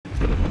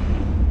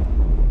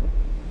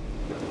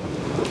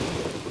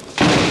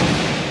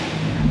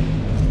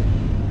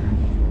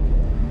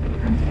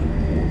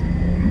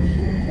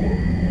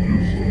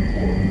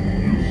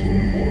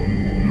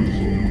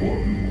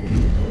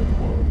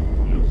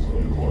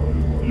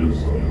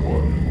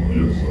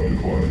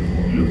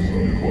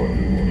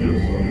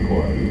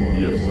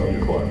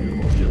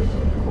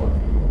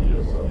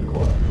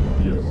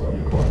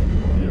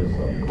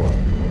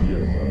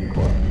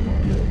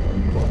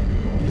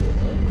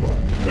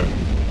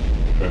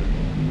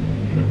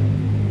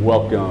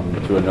Welcome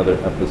to another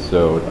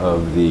episode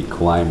of the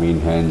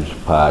Climbing Henge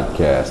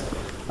podcast.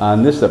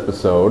 On this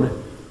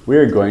episode, we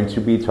are going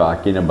to be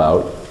talking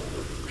about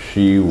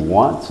she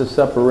wants a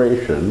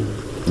separation,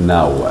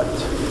 now what?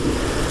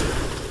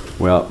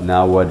 Well,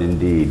 now what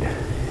indeed?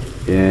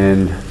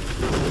 And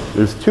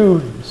there's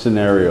two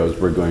scenarios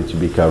we're going to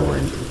be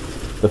covering.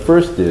 The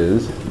first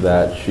is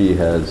that she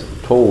has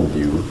told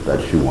you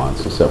that she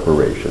wants a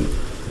separation.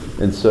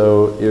 And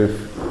so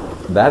if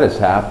that has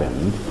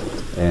happened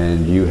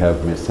and you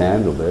have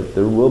mishandled it,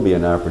 there will be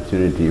an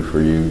opportunity for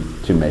you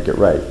to make it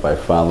right by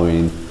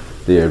following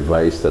the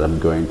advice that I'm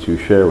going to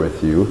share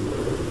with you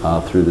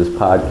through this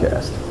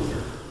podcast.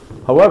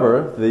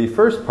 However, the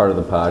first part of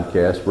the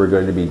podcast, we're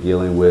going to be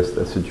dealing with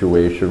a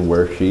situation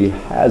where she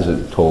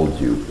hasn't told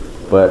you,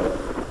 but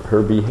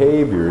her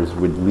behaviors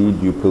would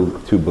lead you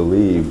to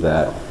believe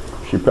that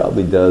she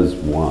probably does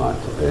want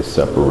a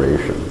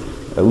separation,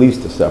 at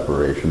least a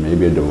separation,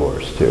 maybe a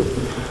divorce too.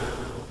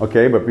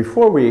 Okay, but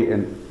before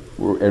and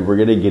we're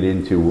going to get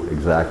into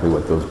exactly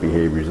what those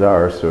behaviors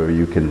are so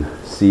you can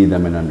see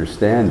them and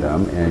understand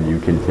them and you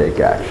can take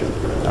action,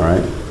 all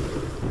right?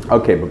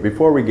 Okay, but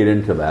before we get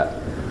into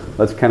that,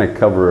 let's kind of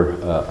cover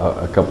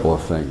a couple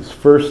of things.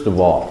 First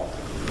of all,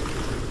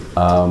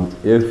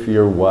 if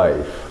your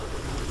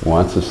wife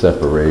wants a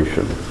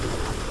separation,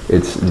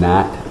 it's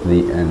not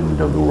the end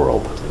of the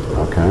world,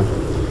 okay?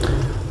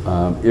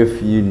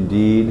 If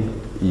indeed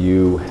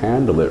you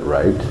handle it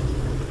right,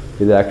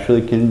 it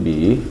actually can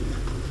be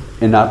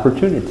an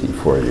opportunity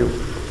for you.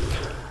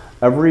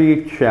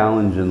 Every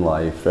challenge in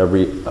life,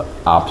 every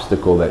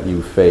obstacle that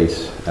you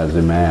face as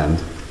a man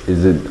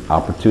is an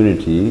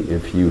opportunity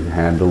if you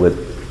handle it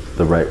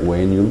the right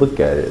way and you look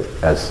at it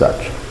as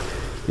such.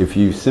 If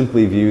you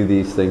simply view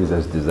these things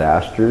as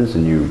disasters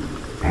and you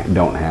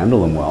don't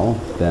handle them well,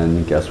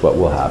 then guess what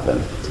will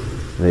happen?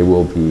 They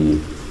will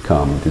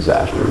become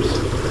disasters.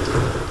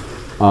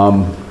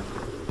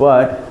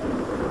 But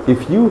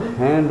if you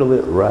handle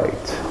it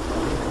right,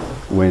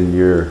 when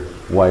your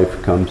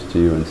wife comes to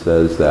you and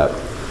says that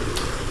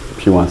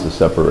she wants a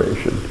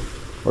separation,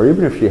 or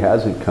even if she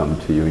hasn't come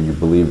to you and you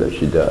believe that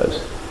she does,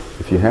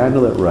 if you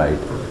handle it right,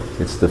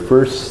 it's the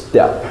first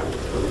step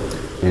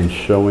in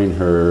showing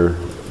her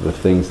the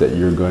things that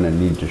you're going to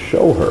need to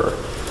show her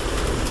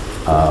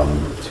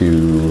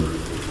to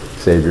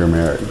save your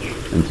marriage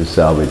and to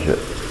salvage it,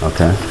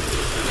 okay?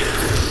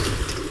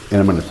 And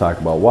I'm going to talk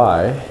about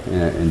why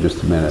in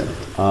just a minute.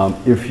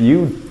 If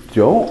you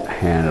don't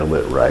handle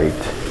it right,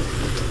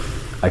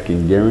 I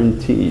can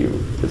guarantee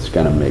you it's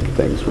going to make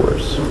things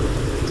worse.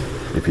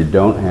 If you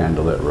don't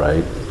handle it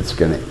right, it's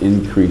going to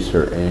increase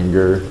her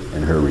anger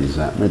and her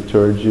resentment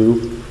towards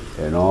you,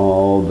 and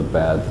all the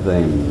bad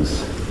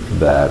things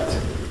that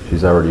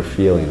she's already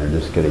feeling are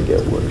just going to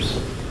get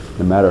worse.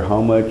 No matter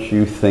how much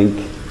you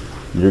think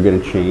you're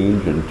going to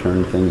change and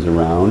turn things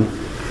around,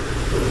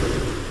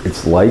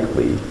 it's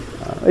likely,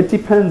 it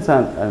depends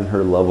on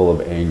her level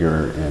of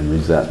anger and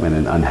resentment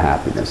and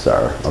unhappiness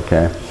are,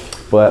 okay?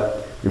 But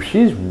if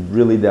she's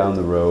really down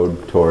the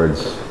road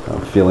towards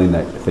feeling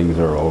that things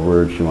are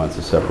over, she wants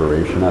a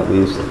separation at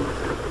least,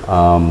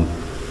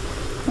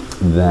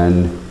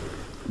 then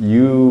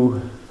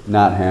you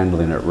not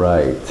handling it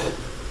right,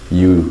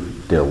 you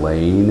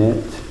delaying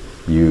it,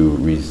 you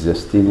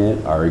resisting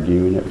it,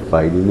 arguing it,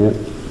 fighting it,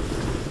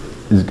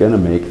 is going to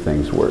make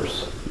things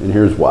worse. And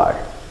here's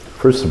why.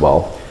 First of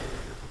all,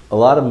 a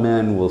lot of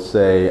men will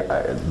say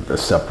the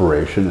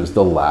separation is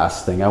the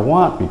last thing I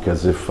want,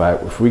 because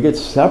if we get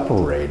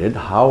separated,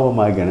 how am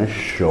I going to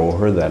show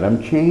her that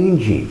I'm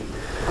changing?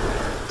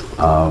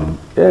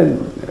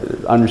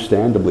 And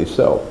understandably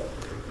so.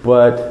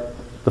 But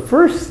the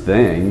first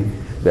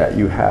thing that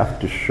you have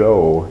to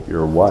show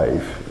your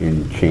wife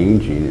in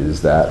changing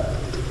is that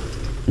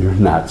you're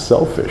not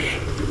selfish,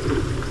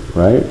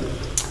 right?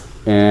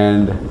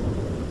 And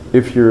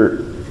if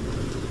you're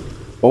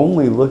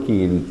only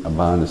looking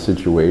upon a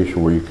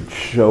situation where you could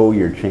show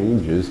your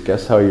changes,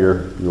 guess how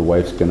your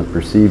wife's going to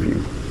perceive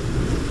you?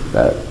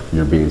 That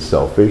you're being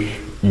selfish.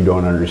 You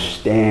don't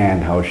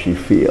understand how she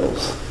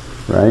feels,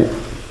 right?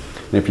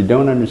 And if you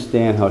don't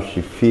understand how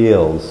she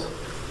feels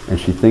and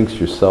she thinks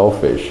you're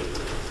selfish,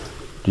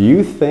 do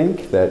you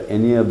think that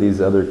any of these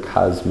other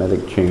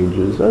cosmetic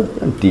changes, or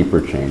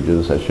deeper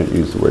changes, I shouldn't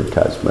use the word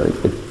cosmetic,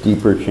 but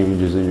deeper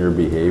changes in your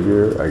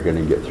behavior are going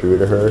to get through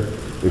to her?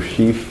 If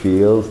she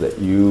feels that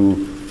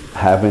you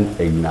haven't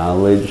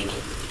acknowledged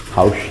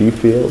how she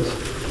feels,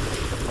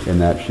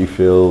 and that she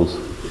feels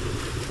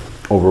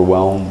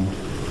overwhelmed,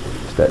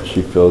 that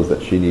she feels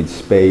that she needs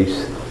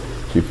space,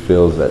 she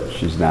feels that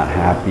she's not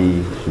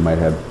happy, she might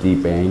have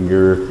deep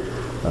anger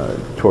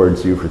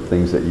towards you for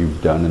things that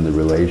you've done in the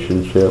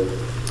relationship,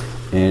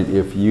 and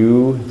if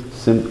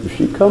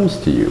she comes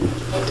to you,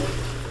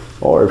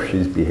 or if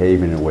she's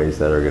behaving in ways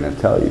that are going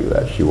to tell you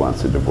that she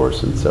wants a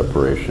divorce and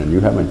separation and you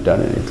haven't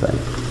done anything,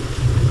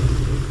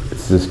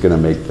 it's just going to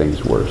make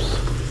things worse.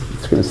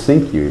 It's going to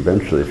sink you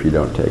eventually if you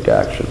don't take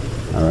action,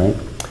 all right?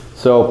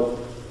 So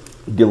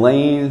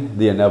delaying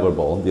the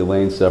inevitable,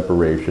 delaying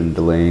separation,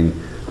 delaying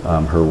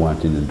her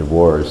wanting a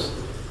divorce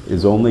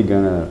is only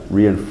going to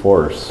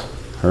reinforce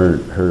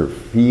her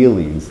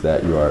feelings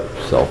that you are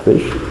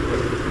selfish,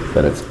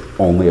 that it's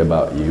only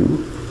about you,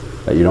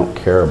 that you don't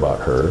care about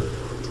her,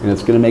 and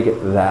it's going to make it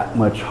that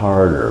much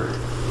harder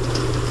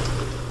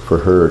for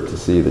her to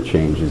see the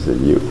changes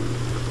in you.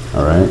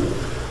 All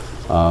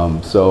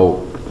right?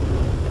 So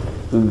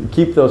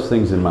keep those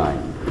things in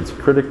mind. It's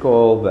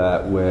critical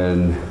that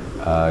when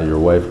your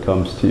wife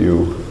comes to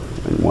you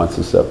and wants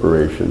a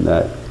separation,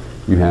 that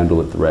you handle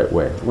it the right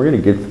way. We're going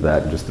to get to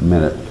that in just a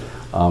minute.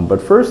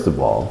 But first of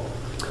all,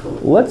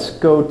 let's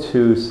go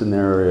to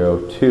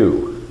scenario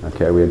 2.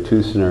 Okay, we had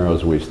 2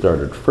 scenarios we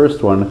started.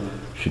 First one,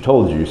 she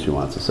told you she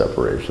wants a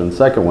separation.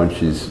 Second one,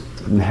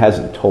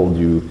 hasn't told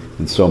you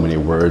in so many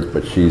words,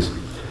 but she's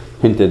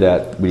hinted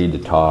at we need to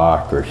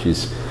talk, or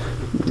she's,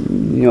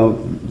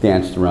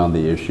 danced around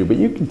the issue, but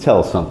you can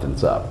tell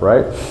something's up,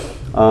 right?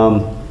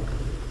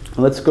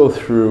 Let's go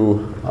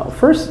through,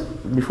 first,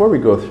 before we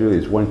go through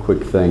these, one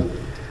quick thing.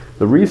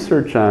 The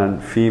research on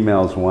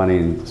females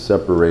wanting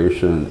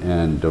separation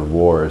and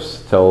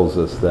divorce tells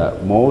us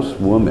that most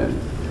women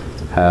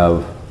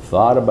have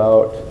thought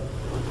about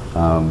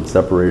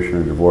separation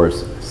or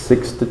divorce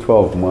 6 to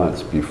 12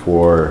 months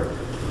before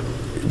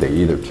they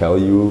either tell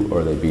you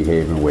or they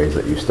behave in ways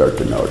that you start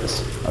to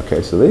notice.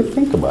 Okay, so they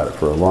think about it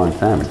for a long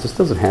time. It just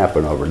doesn't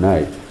happen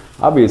overnight.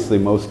 Obviously,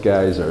 most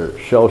guys are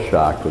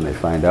shell-shocked when they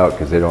find out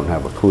because they don't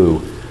have a clue.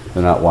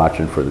 They're not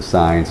watching for the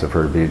signs of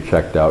her being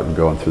checked out and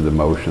going through the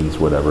motions,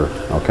 whatever,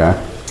 okay?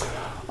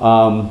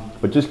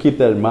 But just keep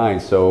that in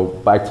mind. So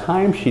by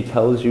time she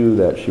tells you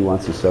that she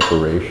wants a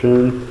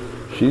separation,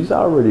 she's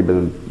already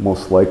been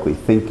most likely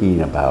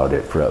thinking about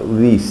it for at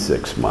least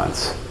 6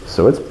 months.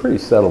 So it's pretty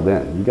settled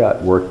in. You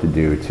got work to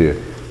do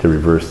to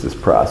reverse this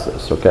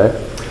process, okay?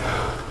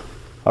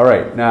 All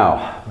right,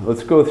 now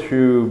let's go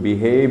through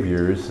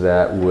behaviors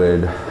that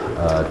would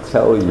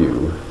tell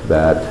you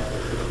that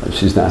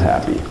she's not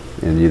happy.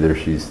 And either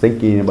she's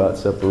thinking about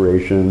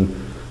separation,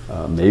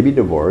 maybe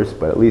divorce,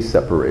 but at least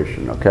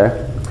separation,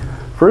 okay?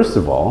 First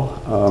of all,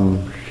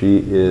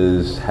 she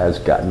has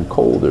gotten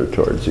colder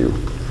towards you.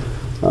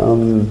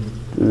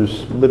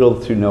 There's little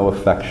to no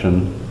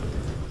affection.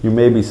 You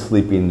may be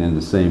sleeping in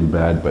the same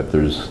bed, but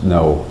there's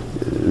no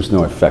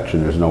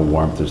affection, there's no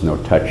warmth, there's no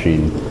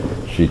touching.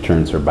 She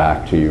turns her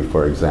back to you,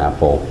 for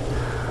example.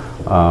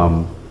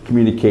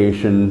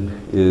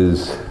 Communication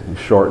is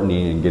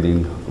shortening and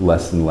getting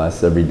less and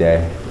less every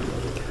day.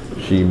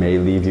 She may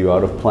leave you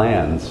out of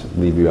plans,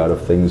 leave you out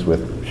of things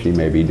she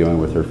may be doing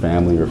with her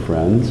family or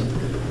friends,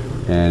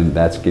 and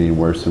that's getting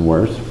worse and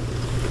worse.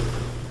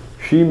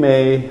 She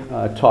may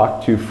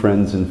talk to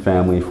friends and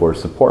family for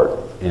support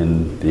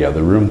in the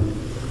other room,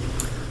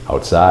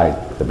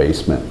 outside, the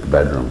basement, the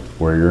bedroom,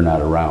 where you're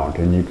not around,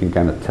 and you can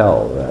kind of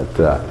tell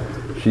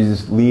that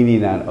she's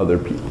leaning on other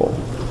people.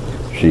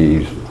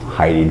 She's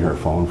hiding her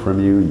phone from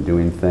you,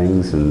 doing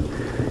things, and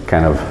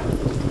kind of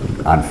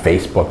on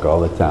Facebook all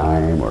the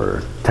time,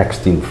 or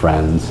texting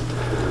friends.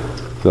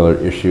 The other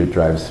issue that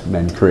drives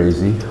men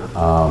crazy.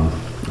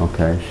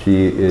 Okay,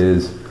 she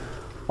is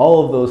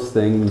all of those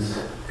things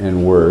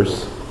and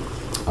worse.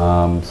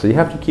 So you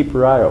have to keep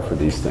your eye out for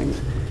these things.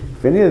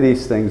 If any of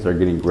these things are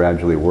getting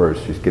gradually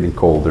worse, she's getting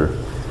colder,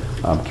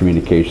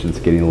 communication's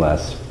getting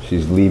less,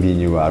 she's leaving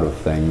you out of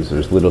things,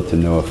 there's little to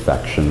no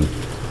affection,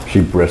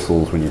 she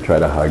bristles when you try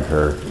to hug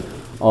her.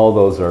 All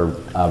those are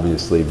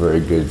obviously very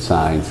good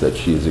signs that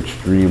she is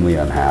extremely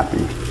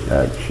unhappy.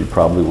 She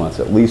probably wants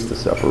at least a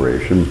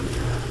separation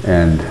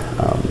and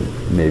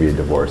maybe a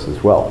divorce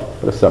as well,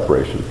 but a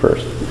separation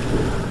first.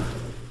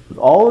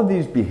 All of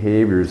these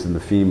behaviors in the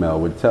female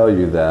would tell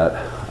you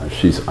that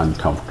she's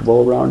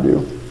uncomfortable around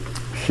you.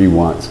 She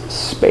wants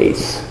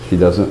space. She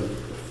doesn't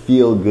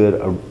feel good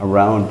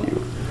around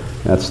you.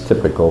 That's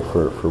typical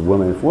for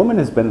women. If a woman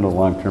has been in a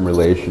long-term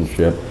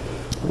relationship,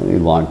 any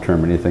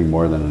long-term, anything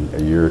more than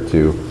a year or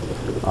two,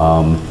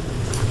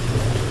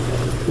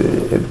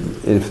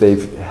 if they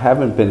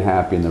haven't been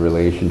happy in the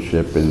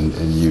relationship and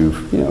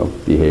you've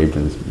behaved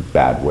in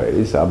bad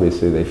ways,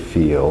 obviously they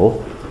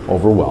feel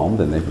overwhelmed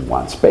and they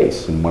want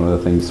space. And one of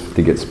the things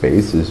to get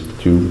space is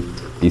to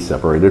be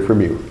separated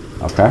from you.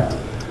 Okay?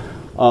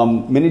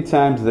 Many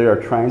times they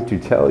are trying to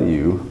tell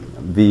you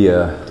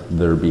via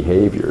their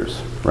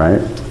behaviors,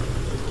 right?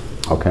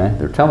 Okay?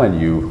 They're telling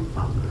you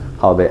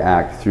how they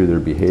act through their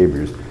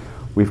behaviors.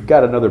 We've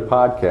got another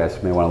podcast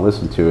you may want to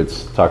listen to.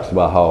 It talks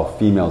about how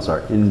females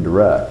are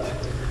indirect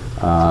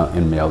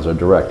and males are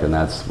direct, and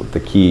that's the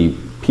key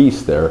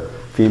piece there.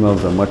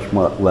 Females are much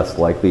less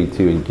likely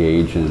to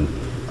engage in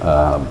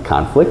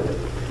conflict.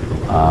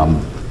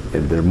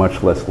 They're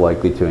much less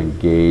likely to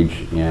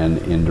engage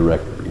in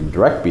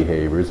direct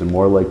behaviors and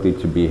more likely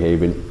to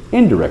behave in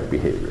indirect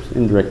behaviors.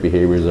 Indirect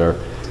behaviors are,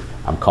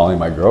 I'm calling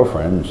my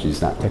girlfriend and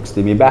she's not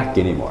texting me back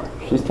anymore.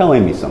 She's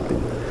telling me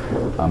something.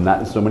 Not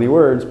in so many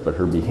words, but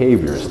her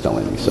behavior is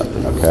telling me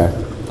something, okay?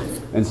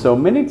 And so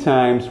many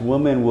times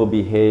women will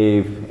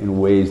behave in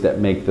ways that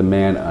make the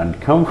man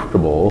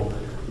uncomfortable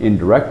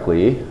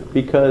indirectly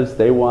because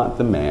they want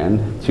the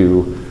man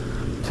to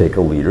take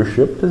a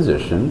leadership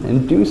position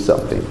and do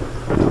something.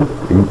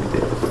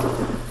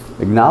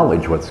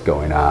 Acknowledge what's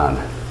going on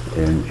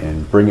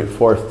and bring it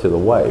forth to the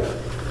wife.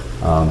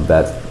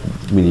 That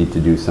we need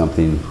to do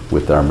something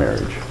with our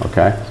marriage,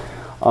 okay?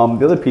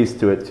 The other piece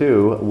to it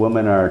too,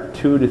 women are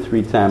 2 to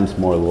 3 times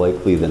more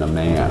likely than a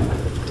man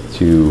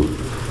to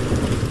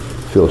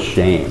feel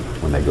shame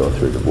when they go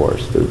through a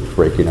divorce. They're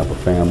breaking up a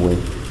family,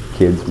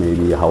 kids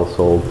maybe, a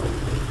household.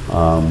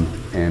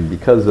 And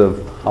because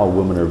of how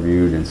women are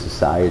viewed in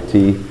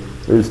society,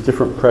 there's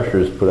different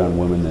pressures put on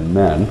women than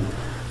men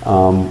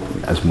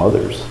as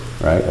mothers,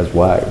 right, as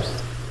wives.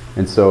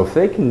 And so if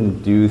they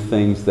can do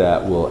things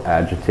that will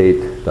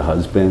agitate the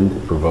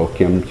husband, provoke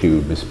him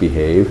to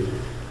misbehave,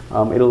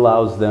 it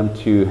allows them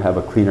to have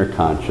a cleaner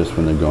conscience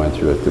when they're going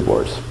through a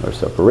divorce or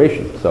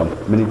separation. So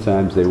many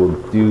times they will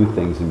do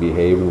things and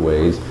behave in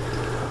ways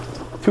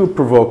to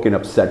provoke and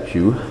upset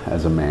you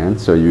as a man,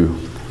 so you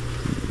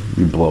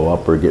blow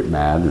up or get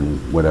mad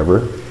and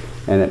whatever,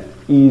 and it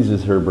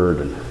eases her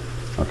burden.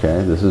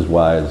 Okay, this is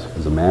why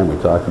as a man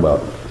we talk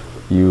about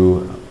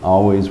you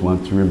always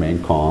want to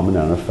remain calm and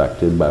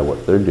unaffected by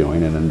what they're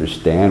doing and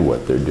understand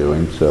what they're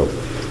doing so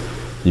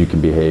you can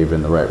behave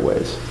in the right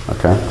ways,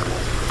 okay?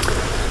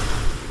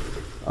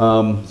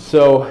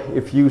 So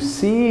if you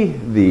see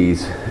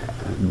these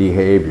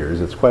behaviors,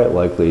 it's quite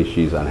likely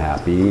she's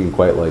unhappy and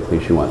quite likely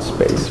she wants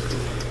space.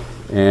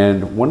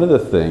 And one of the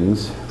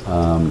things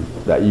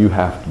that you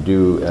have to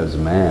do as a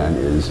man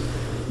is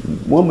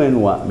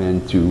women want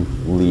men to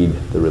lead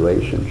the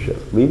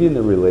relationship. Leading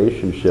the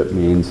relationship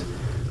means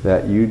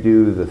that you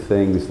do the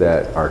things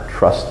that are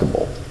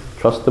trustable.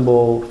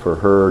 Trustable for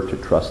her to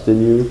trust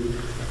in you,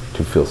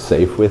 to feel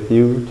safe with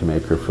you, to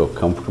make her feel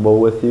comfortable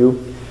with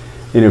you.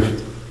 And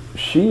if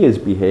she is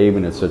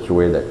behaving in such a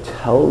way that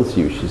tells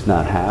you she's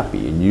not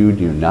happy and you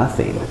do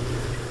nothing,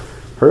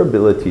 her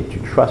ability to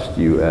trust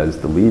you as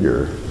the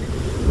leader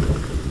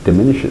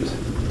diminishes,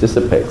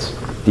 dissipates,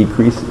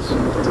 decreases,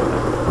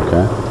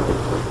 okay?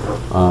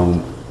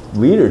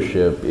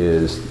 Leadership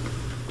is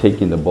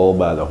taking the bull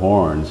by the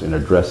horns and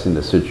addressing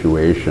the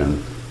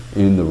situation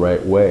in the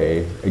right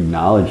way,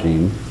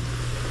 acknowledging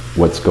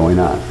what's going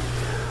on.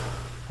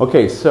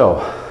 Okay,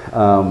 so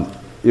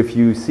if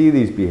you see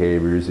these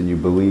behaviors and you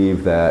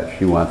believe that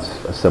she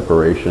wants a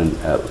separation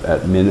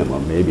at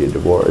minimum, maybe a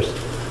divorce,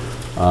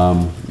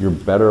 you're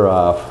better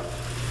off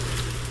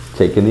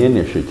taking the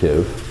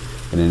initiative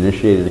and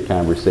initiating a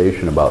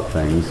conversation about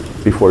things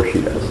before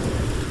she does.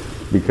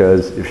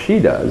 Because if she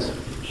does,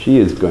 she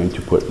is going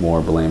to put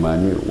more blame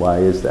on you. Why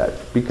is that?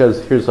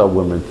 Because here's how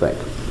women think.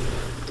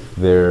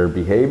 They're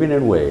behaving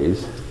in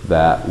ways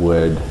that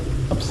would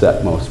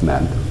upset most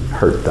men,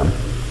 hurt them.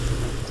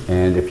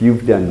 And if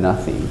you've done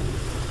nothing,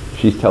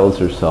 she tells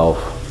herself,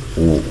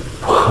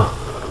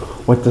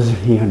 what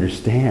doesn't he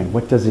understand?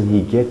 What doesn't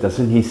he get?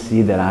 Doesn't he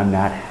see that I'm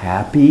not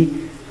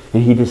happy?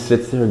 And he just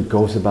sits there and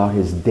goes about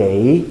his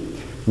day.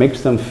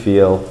 Makes them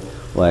feel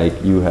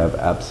like you have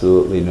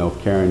absolutely no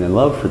caring and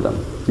love for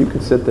them. You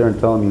can sit there and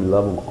tell them you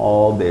love them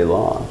all day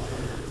long.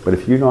 But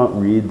if you don't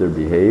read their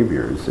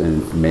behaviors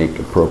and make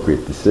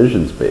appropriate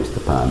decisions based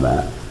upon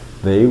that,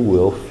 they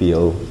will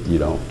feel you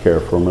don't care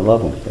for them or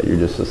love them, that you're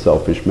just a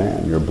selfish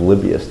man. You're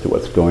oblivious to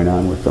what's going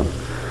on with them.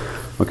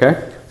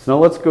 Okay? So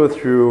now let's go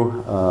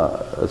through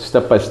a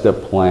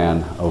step-by-step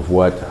plan of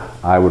what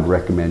I would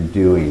recommend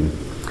doing.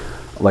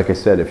 Like I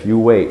said, if you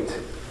wait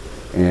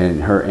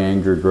and her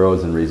anger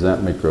grows and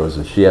resentment grows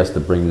and she has to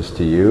bring this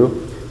to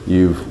you,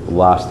 you've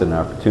lost an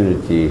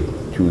opportunity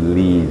to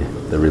lead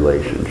the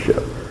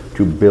relationship,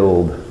 to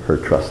build her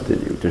trust in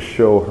you, to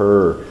show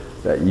her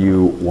that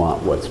you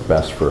want what's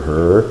best for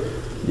her,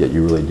 yet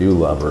you really do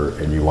love her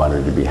and you want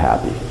her to be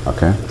happy,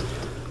 okay?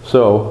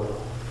 So,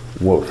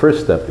 what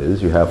first step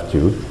is you have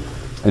to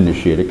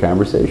initiate a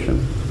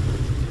conversation.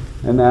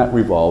 And that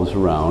revolves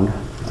around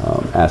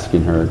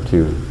asking her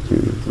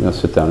to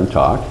sit down and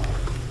talk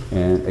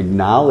and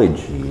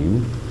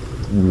acknowledging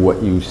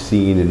what you've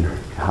seen and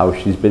how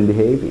she's been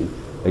behaving.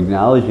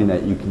 Acknowledging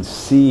that you can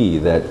see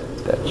that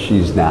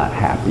she's not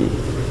happy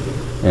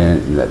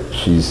and that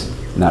she's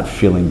not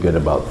feeling good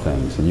about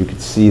things. And you can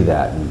see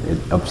that and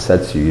it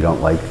upsets you. You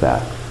don't like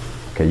that.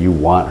 Okay, you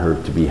want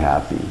her to be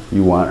happy.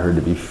 You want her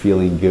to be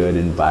feeling good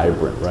and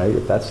vibrant, right?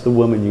 If that's the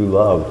woman you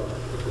love,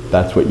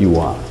 that's what you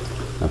want.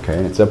 Okay,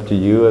 and it's up to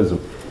you as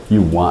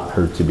you want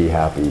her to be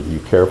happy. You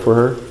care for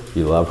her,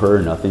 you love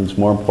her, nothing's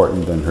more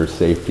important than her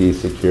safety,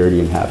 security,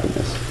 and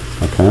happiness.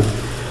 Okay?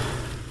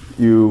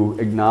 You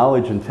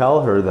acknowledge and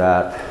tell her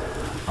that,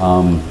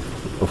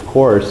 of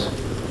course,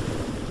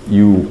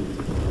 you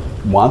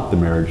want the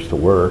marriage to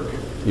work.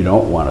 You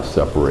don't want a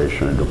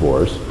separation or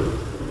divorce.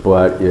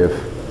 But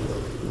if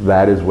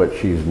that is what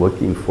she's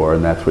looking for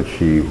and that's what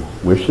she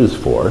wishes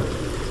for,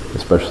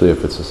 especially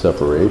if it's a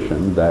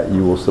separation, that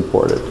you will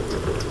support it.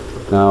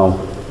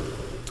 Now,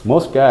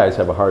 most guys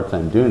have a hard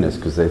time doing this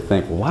because they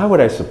think, why would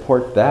I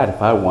support that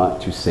if I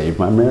want to save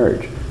my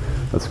marriage?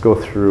 Let's go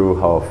through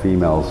how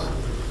females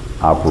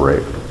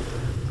operate.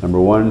 Number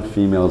one,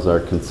 females are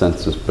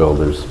consensus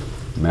builders.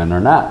 Men are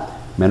not.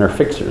 Men are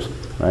fixers,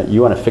 right?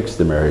 You want to fix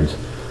the marriage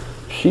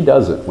she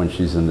doesn't when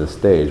she's in this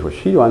stage. What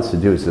she wants to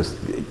do is just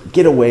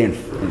get away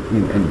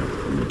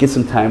and get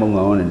some time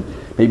alone, and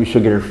maybe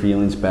she'll get her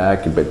feelings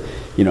back. But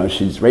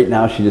right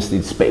now she just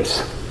needs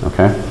space.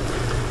 Okay.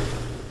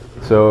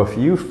 So if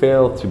you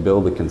fail to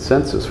build a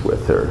consensus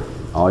with her,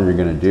 all you're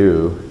going to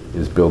do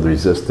is build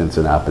resistance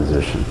and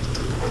opposition.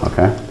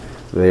 Okay.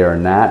 They are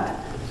not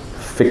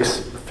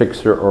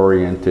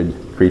fixer-oriented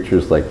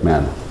creatures like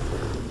men.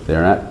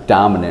 They're not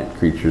dominant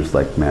creatures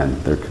like men.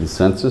 They're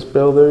consensus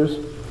builders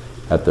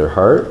at their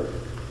heart.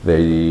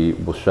 They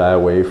will shy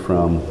away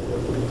from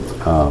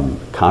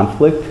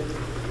conflict,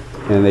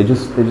 and they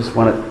just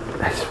want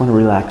to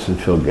relax and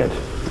feel good.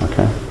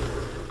 Okay,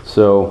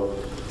 so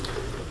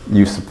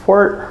you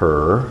support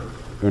her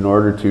in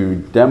order to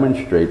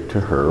demonstrate to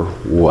her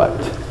what?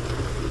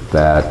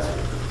 That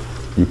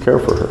you care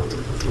for her,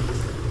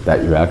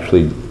 that you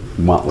actually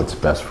want what's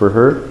best for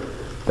her,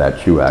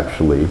 that you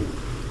actually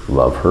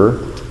love her.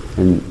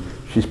 And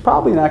she's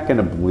probably not going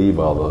to believe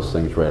all those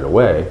things right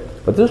away,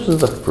 but this is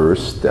the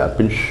first step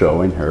in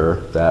showing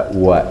her that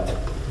what?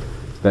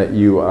 That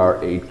you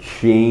are a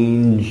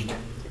changing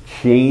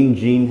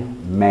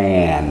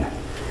man.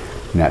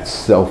 You're not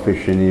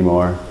selfish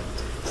anymore.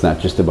 It's not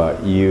just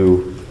about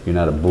you. You're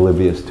not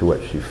oblivious to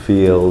what she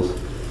feels.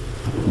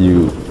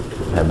 You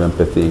have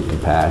empathy and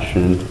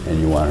compassion, and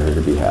you want her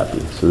to be happy.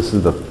 So this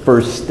is the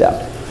first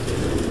step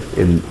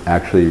in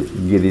actually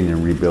getting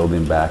and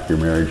rebuilding back your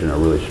marriage in a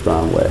really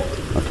strong way.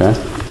 Okay?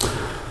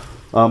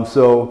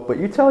 But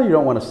you tell her you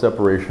don't want a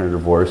separation or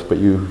divorce, but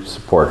you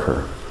support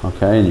her.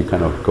 Okay? And you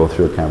kind of go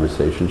through a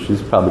conversation.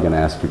 She's probably going to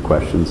ask you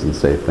questions and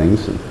say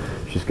things, and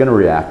she's going to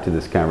react to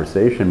this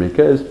conversation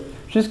because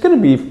she's going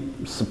to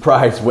be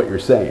surprised what you're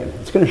saying.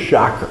 It's going to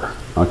shock her.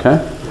 Okay?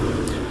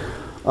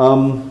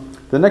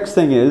 The next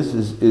thing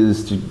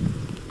is to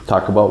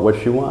talk about what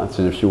she wants.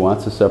 And if she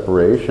wants a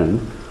separation,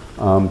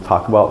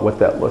 talk about what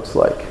that looks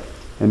like.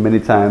 And many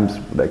times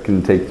that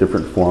can take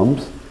different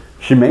forms.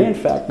 She may in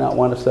fact not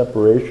want a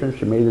separation.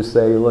 She may just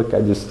say, look,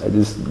 I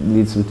just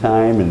need some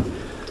time and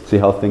see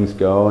how things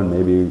go, and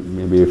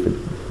maybe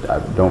if I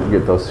don't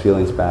get those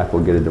feelings back,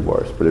 we'll get a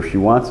divorce. But if she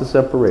wants a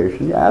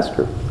separation, you ask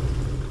her.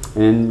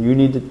 And you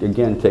need to,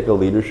 again, take a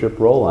leadership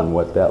role on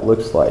what that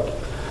looks like.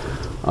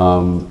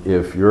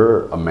 If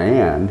you're a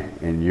man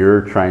and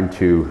you're trying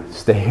to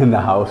stay in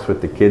the house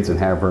with the kids and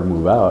have her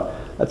move out,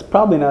 that's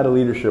probably not a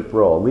leadership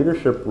role. A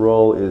leadership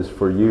role is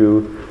for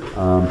you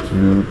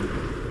to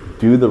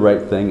do the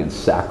right thing and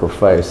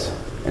sacrifice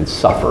and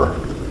suffer,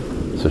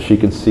 so she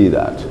can see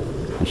that,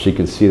 and she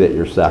can see that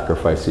you're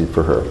sacrificing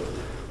for her.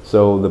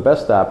 So the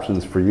best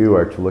options for you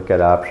are to look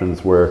at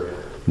options where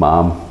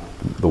mom,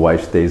 the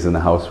wife, stays in the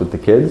house with the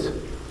kids.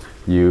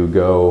 You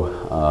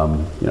go,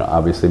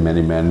 obviously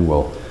many men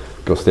will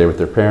go stay with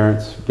their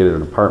parents, get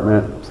an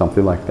apartment,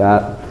 something like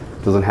that.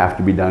 It doesn't have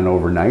to be done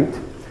overnight.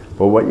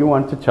 But what you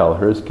want to tell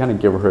her is kind of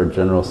give her a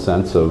general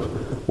sense of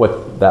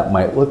what that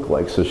might look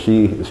like, so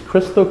she is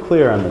crystal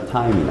clear on the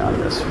timing on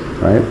this,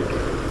 right?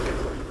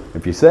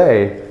 If you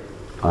say,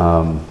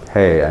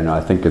 hey,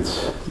 I think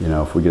it's,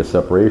 if we get a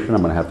separation,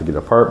 I'm going to have to get an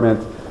apartment.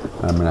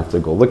 I'm going to have to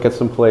go look at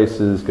some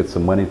places, get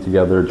some money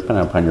together,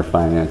 depending upon your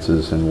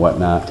finances and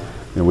whatnot.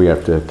 And we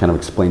have to kind of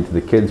explain to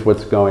the kids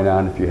what's going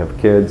on if you have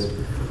kids.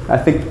 I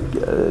think,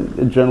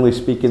 generally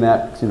speaking,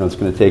 that it's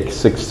going to take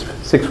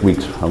six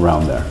weeks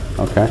around there.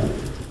 Okay,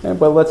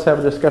 but let's have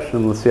a discussion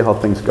and let's see how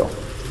things go.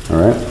 All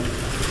right.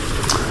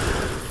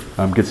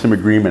 Get some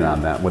agreement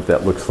on that, what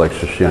that looks like,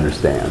 so she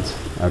understands.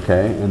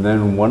 Okay, and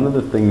then one of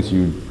the things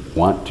you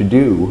want to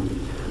do,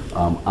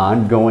 on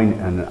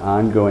an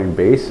ongoing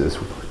basis,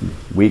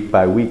 week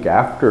by week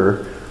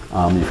after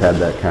you've had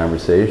that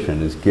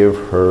conversation, is give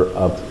her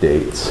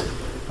updates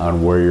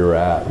on where you're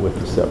at with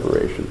the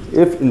separation.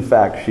 If in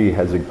fact she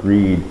has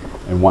agreed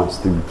and wants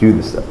to do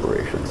the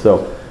separation.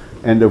 So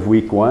end of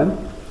week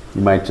 1,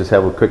 you might just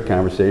have a quick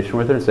conversation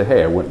with her and say,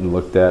 hey, I went and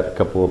looked at a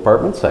couple of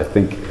apartments. I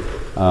think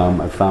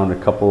I found a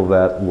couple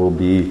that will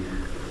be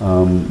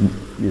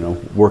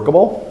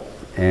workable,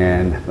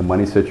 and the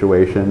money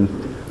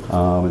situation,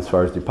 as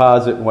far as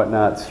deposit and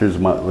whatnot, here's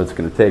what it's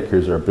going to take,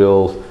 here's our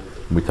bills.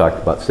 We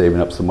talked about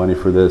saving up some money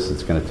for this.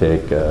 It's going to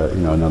take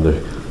another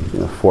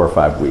 4 or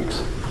 5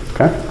 weeks.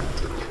 Okay?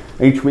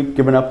 Each week,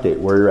 give an update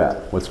where you're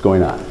at, what's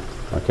going on.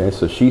 Okay?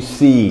 So she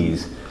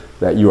sees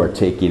that you are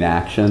taking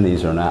action.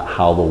 These are not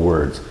hollow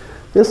words.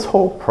 This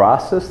whole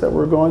process that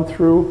we're going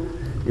through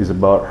is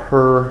about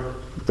her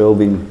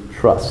building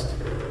trust.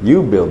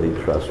 You building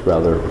trust,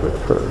 rather,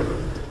 with her.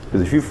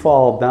 Because if you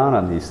fall down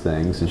on these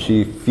things and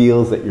she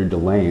feels that you're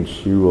delaying,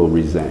 she will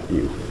resent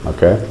you.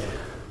 Okay?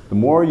 The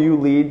more you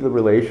lead the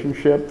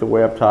relationship the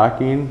way I'm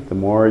talking, the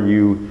more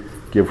you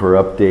give her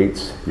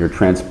updates, you're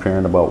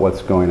transparent about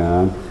what's going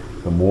on,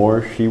 the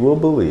more she will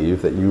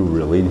believe that you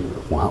really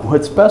want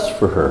what's best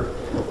for her.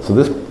 So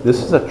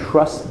this is a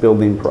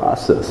trust-building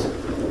process.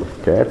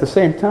 Okay? At the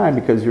same time,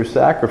 because you're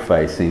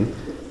sacrificing,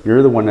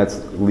 you're the one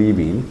that's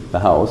leaving the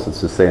house.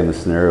 Let's just say in the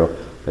scenario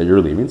that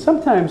you're leaving.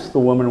 Sometimes the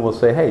woman will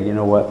say, hey, you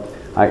know what?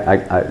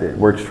 It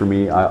works for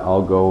me.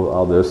 I'll go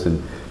all this.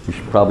 And you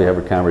should probably have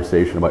a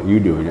conversation about you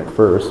doing it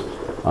first.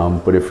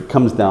 But if it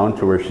comes down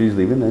to where she's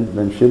leaving,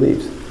 then she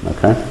leaves,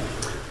 okay?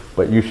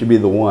 But you should be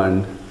the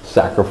one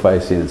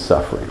sacrificing and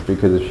suffering,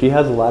 because if she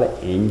has a lot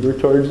of anger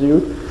towards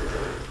you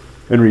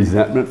and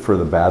resentment for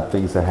the bad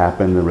things that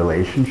happen in the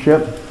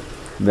relationship,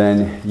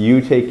 then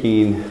you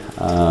taking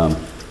the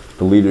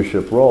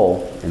leadership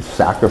role and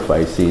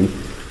sacrificing,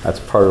 that's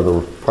part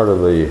and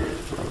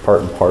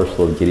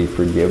parcel of getting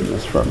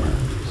forgiveness from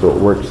her. So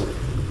it works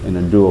in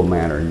a dual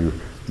manner. You're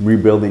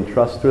rebuilding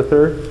trust with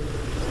her.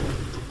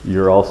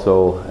 You're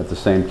also at the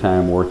same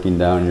time working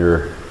down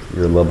your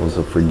levels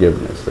of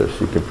forgiveness, so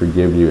she can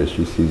forgive you as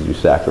she sees you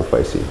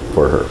sacrificing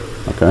for her.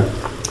 Okay?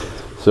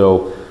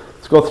 So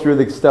let's go through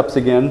the steps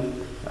again.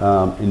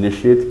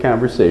 Initiate the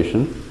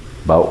conversation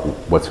about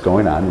what's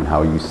going on and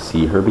how you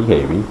see her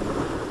behaving.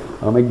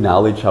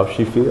 Acknowledge how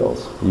she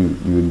feels. You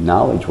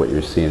acknowledge what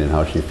you're seeing and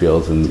how she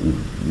feels, and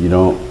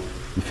you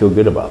feel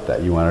good about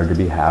that. You want her to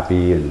be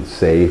happy and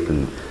safe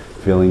and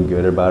feeling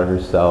good about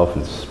herself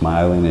and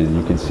smiling, and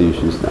you can see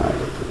she's not.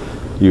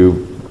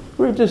 You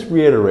just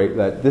reiterate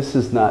that this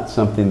is not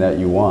something that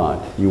you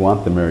want. You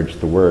want the marriage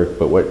to work,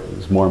 but what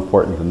is more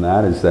important than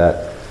that is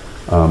that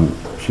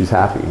she's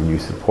happy, and you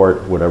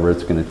support whatever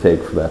it's going to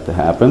take for that to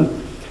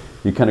happen.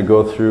 You kind of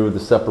go through the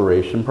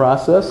separation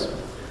process,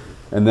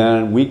 and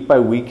then week by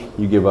week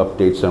you give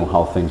updates on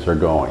how things are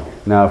going.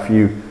 Now, if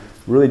you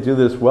really do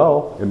this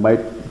well, it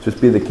might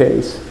just be the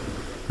case.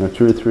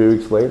 2 or 3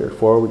 weeks later,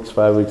 4 weeks,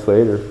 5 weeks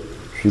later,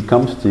 she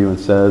comes to you and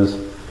says,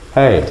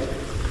 "Hey,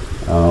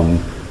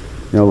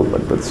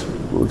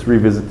 let's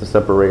revisit the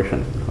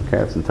separation." Okay,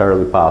 it's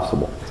entirely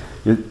possible.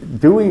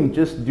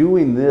 Just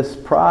doing this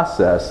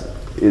process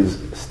is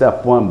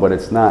step one, but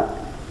it's not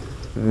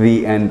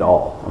the end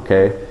all.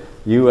 Okay,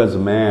 you as a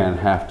man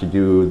have to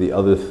do the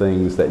other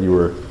things that you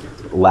were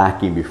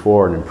lacking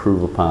before and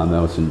improve upon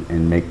those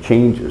and make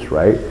changes,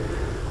 right?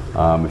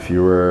 If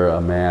you were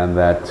a man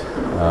that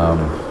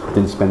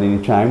didn't spend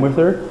any time with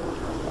her,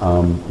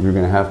 you're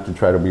going to have to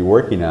try to be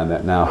working on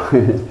that now.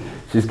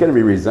 She's going to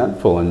be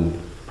resentful and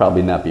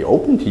probably not be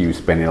open to you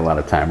spending a lot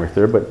of time with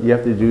her, but you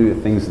have to do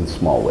things in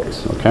small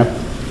ways, okay?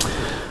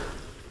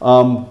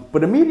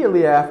 But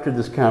immediately after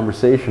this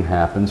conversation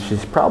happens,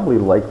 she's probably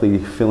likely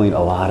feeling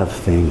a lot of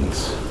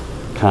things.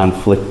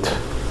 Conflict,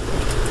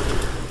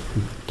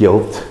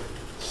 guilt,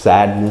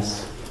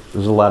 sadness.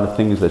 There's a lot of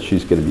things that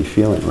she's going to be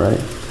feeling,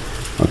 right?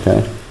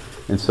 Okay?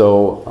 And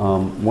so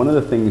one of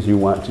the things you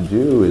want to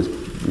do is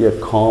be a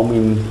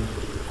calming,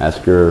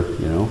 ask her,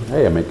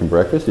 "Hey, I'm making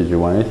breakfast. Did you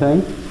want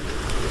anything?"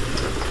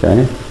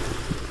 Okay?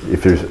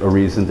 If there's a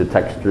reason to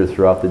text her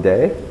throughout the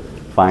day,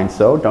 fine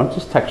so. Don't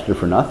just text her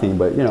for nothing,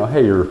 but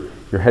 "Hey, you're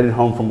headed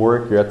home from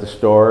work, you're at the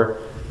store."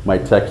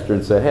 Might text her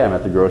and say, "Hey, I'm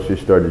at the grocery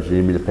store. Did you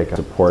need me to pick up?"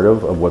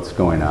 Supportive of what's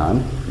going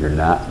on. You're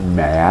not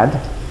mad.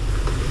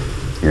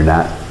 You're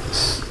not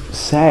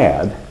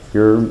sad.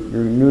 You're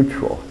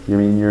neutral.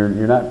 You're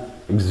not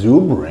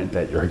exuberant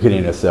that you're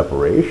getting a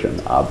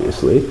separation,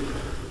 obviously,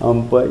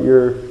 but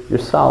you're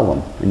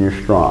solemn and you're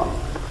strong.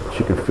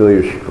 She can feel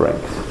your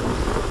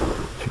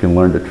strength. She can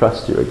learn to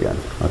trust you again.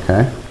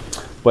 Okay.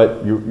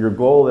 But your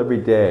goal every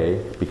day,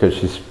 because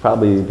she's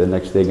probably the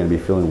next day going to be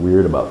feeling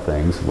weird about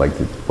things, like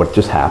what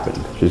just happened.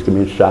 She's going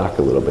to be in shock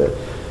a little bit,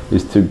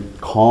 is to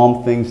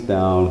calm things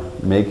down,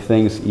 make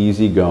things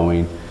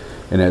easygoing.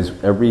 And as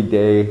every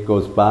day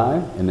goes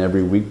by and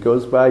every week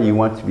goes by, you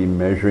want to be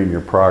measuring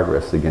your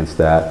progress against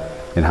that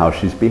and how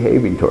she's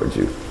behaving towards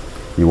you.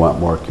 You want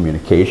more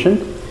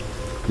communication.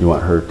 You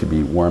want her to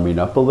be warming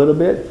up a little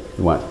bit.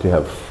 You want to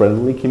have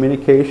friendly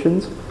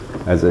communications.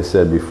 As I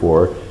said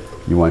before,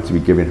 you want to be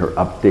giving her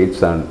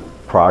updates on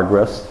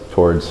progress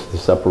towards the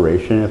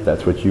separation, if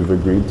that's what you've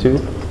agreed to.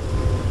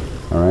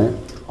 All right?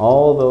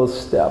 All those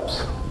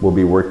steps will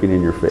be working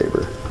in your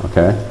favor,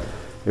 okay?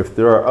 If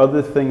there are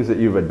other things that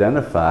you've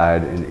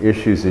identified and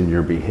issues in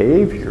your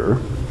behavior,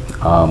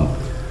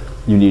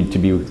 you need to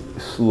be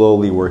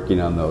slowly working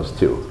on those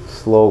too.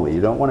 Slowly. You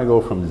don't want to go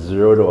from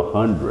 0 to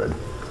 100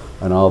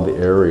 on all the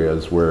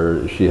areas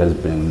where she has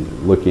been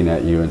looking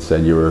at you and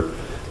said you were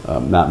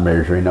not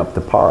measuring up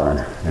to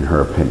par in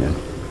her opinion.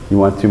 You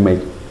want to make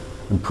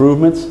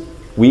improvements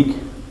week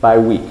by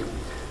week,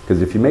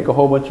 because if you make a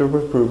whole bunch of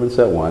improvements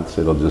at once,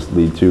 it'll just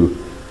lead to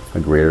a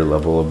greater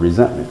level of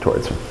resentment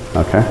towards her.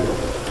 Okay?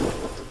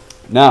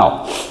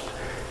 Now,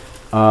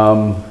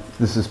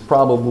 this is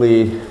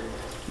probably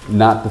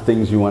not the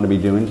things you want to be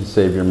doing to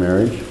save your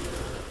marriage,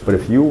 but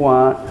if you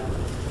want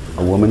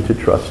a woman to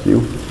trust you,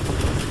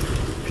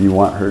 if you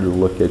want her to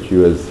look at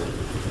you as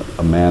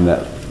a man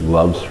that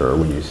loves her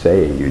when you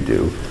say you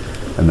do,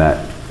 and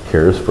that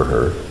cares for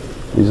her,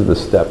 these are the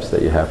steps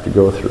that you have to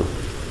go through.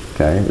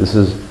 Okay? This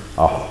is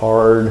a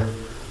hard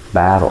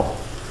battle.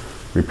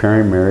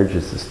 Repairing marriage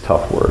is this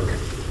tough work.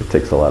 It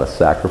takes a lot of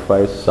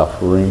sacrifice,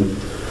 suffering,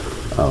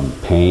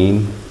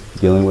 pain,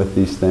 dealing with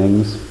these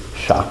things,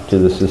 shock to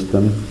the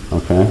system.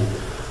 Okay?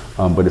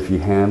 But if you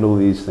handle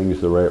these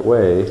things the right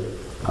way,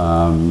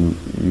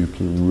 you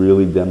can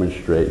really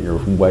demonstrate, your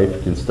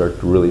wife can start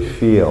to really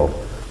feel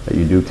that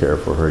you do care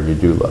for her and you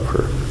do love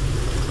her.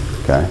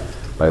 okay,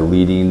 by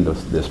leading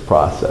this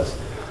process.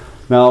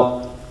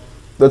 Now,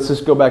 let's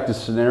just go back to the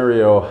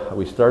scenario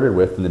we started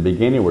with in the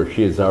beginning where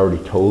she has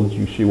already told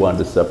you she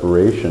wanted a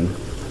separation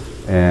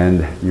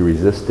and you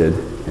resisted.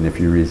 And if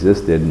you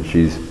resisted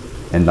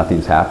and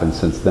nothing's happened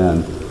since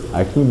then,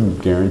 I can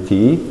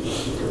guarantee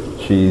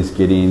she's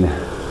getting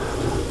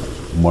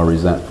more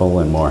resentful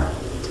and more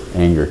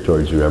anger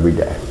towards you every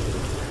day.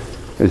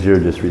 Because you're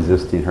just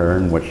resisting her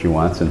and what she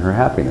wants and her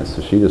happiness.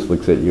 So she just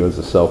looks at you as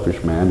a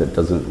selfish man that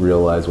doesn't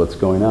realize what's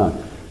going on.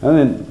 And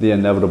then the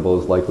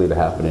inevitable is likely to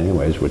happen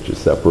anyways, which is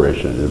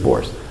separation and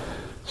divorce.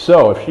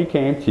 So if she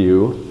came to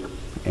you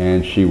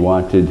and she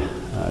wanted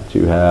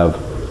to have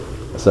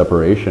a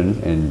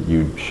separation and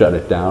you shut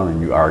it down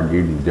and you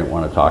argued and you didn't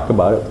want to talk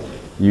about it,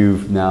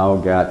 you've now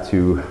got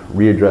to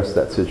readdress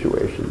that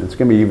situation. It's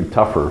going to be even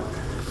tougher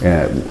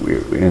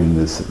in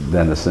this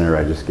than the scenario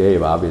I just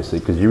gave, obviously,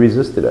 because you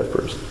resisted at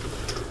first.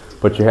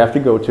 But you have to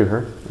go to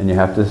her and you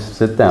have to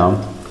sit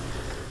down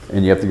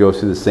and you have to go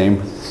through the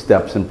same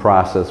steps and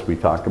process we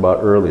talked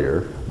about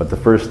earlier. But the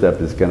first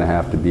step is going to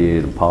have to be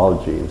an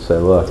apology and say,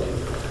 look,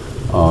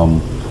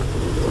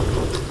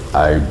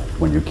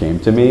 when you came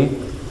to me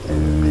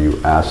and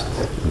you asked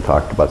and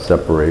talked about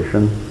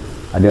separation,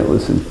 I didn't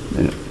listen.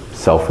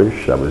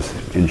 Selfish, I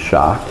was in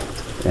shock,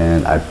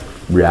 and I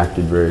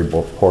reacted very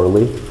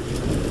poorly.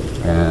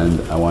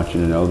 And I want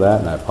you to know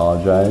that, and I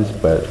apologize,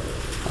 but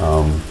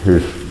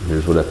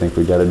here's what I think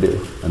we got to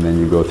do. And then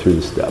you go through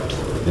the steps.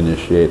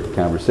 Initiate the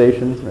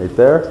conversation right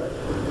there.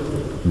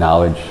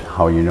 Acknowledge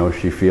how you know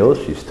she feels.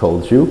 She's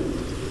told you.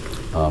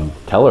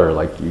 Tell her,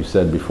 like you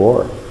said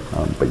before,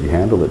 but you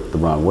handled it the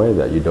wrong way,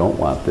 that you don't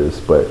want this,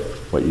 but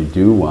what you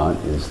do want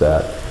is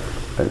that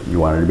you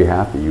want her to be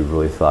happy. You've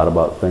really thought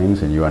about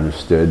things and you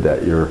understood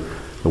that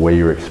the way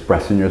you were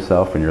expressing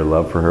yourself and your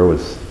love for her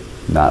was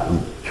not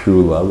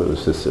true love, it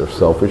was just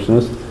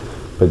selfishness,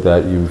 but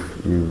that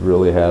you've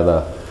really had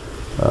a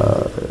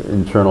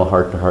internal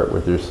heart-to-heart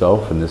with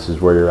yourself, and this is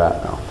where you're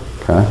at now,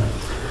 okay?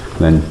 And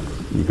then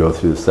you go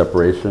through the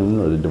separation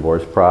or the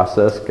divorce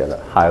process at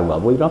a high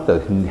level. You don't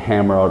have to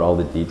hammer out all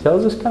the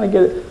details, just kind of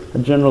get a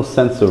general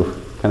sense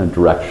of kind of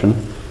direction.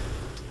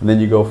 And then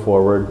you go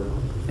forward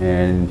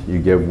and you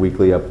give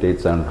weekly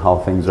updates on how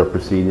things are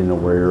proceeding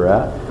and where you're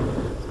at.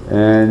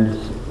 And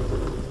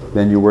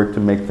then you work to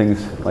make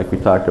things, like we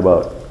talked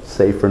about,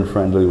 safe and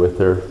friendly with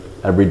her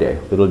every day.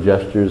 Little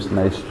gestures,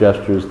 nice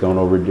gestures, don't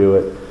overdo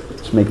it.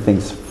 Just make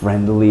things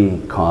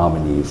friendly, calm,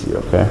 and easy,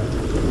 okay?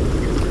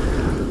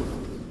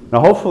 Now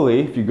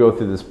hopefully, if you go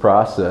through this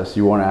process,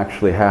 you won't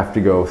actually have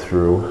to go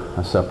through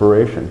a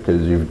separation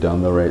because you've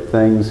done the right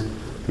things.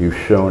 You've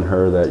shown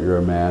her that you're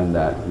a man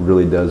that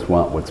really does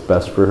want what's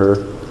best for her.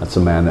 That's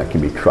a man that can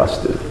be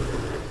trusted.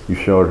 You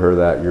showed her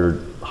that your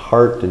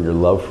heart and your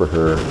love for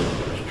her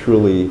is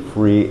truly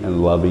free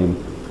and loving,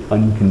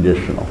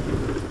 unconditional.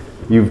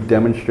 You've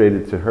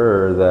demonstrated to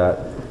her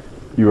that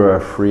you are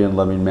a free and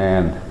loving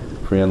man.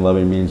 Free and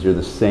loving means you're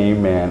the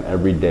same man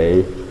every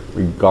day,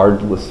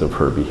 regardless of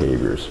her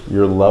behaviors.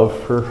 Your love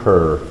for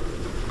her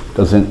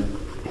doesn't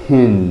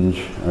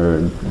hinge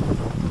or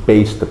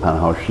based upon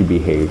how she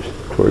behaves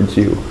towards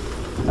you.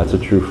 That's a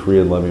true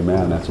free and loving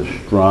man. That's a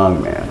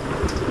strong man.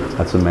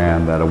 That's a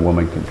man that a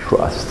woman can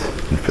trust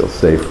and feel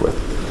safe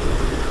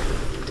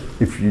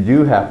with. If you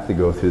do have to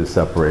go through the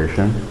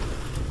separation,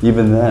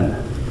 even then,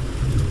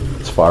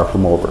 it's far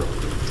from over.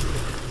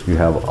 You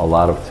have a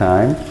lot of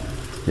time.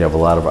 You have a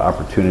lot of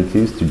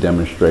opportunities to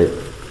demonstrate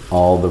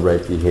all the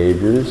right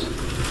behaviors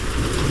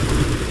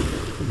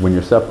when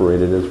you're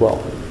separated as well.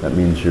 That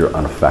means you're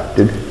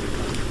unaffected,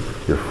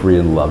 you're free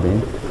and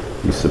loving,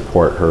 you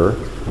support her,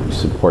 you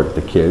support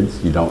the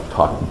kids, you don't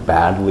talk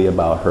badly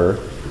about her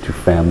to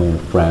family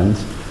and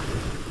friends,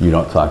 you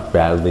don't talk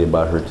badly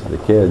about her to the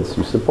kids,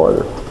 you support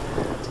her.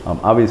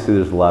 Obviously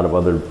there's a lot of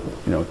other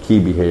key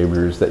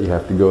behaviors that you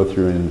have to go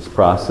through in this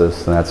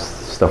process, and that's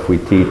stuff we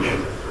teach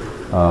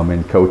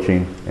in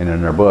coaching and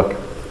in our book.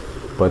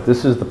 But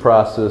this is the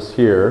process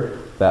here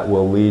that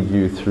will lead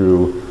you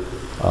through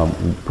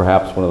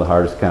perhaps one of the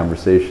hardest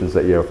conversations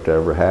that you have to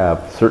ever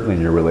have, certainly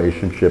in your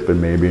relationship and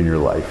maybe in your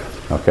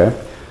life, okay?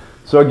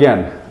 So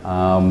again,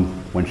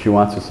 when she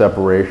wants a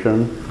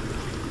separation,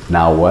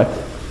 now what?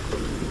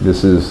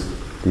 This is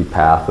the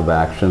path of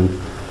action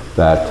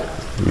that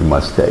you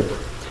must take.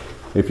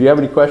 If you have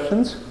any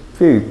questions,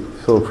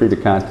 feel free to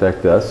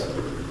contact us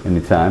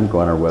anytime. Go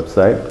on our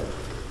website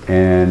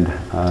and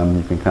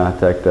you can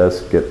contact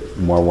us, get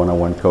more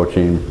one-on-one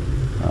coaching,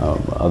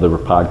 other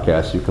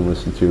podcasts you can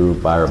listen to,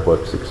 buy our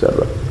books,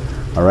 etc.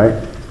 All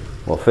right?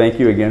 Well, thank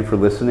you again for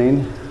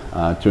listening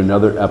to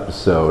another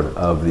episode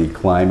of the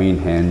Climbing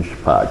Henge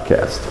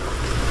podcast.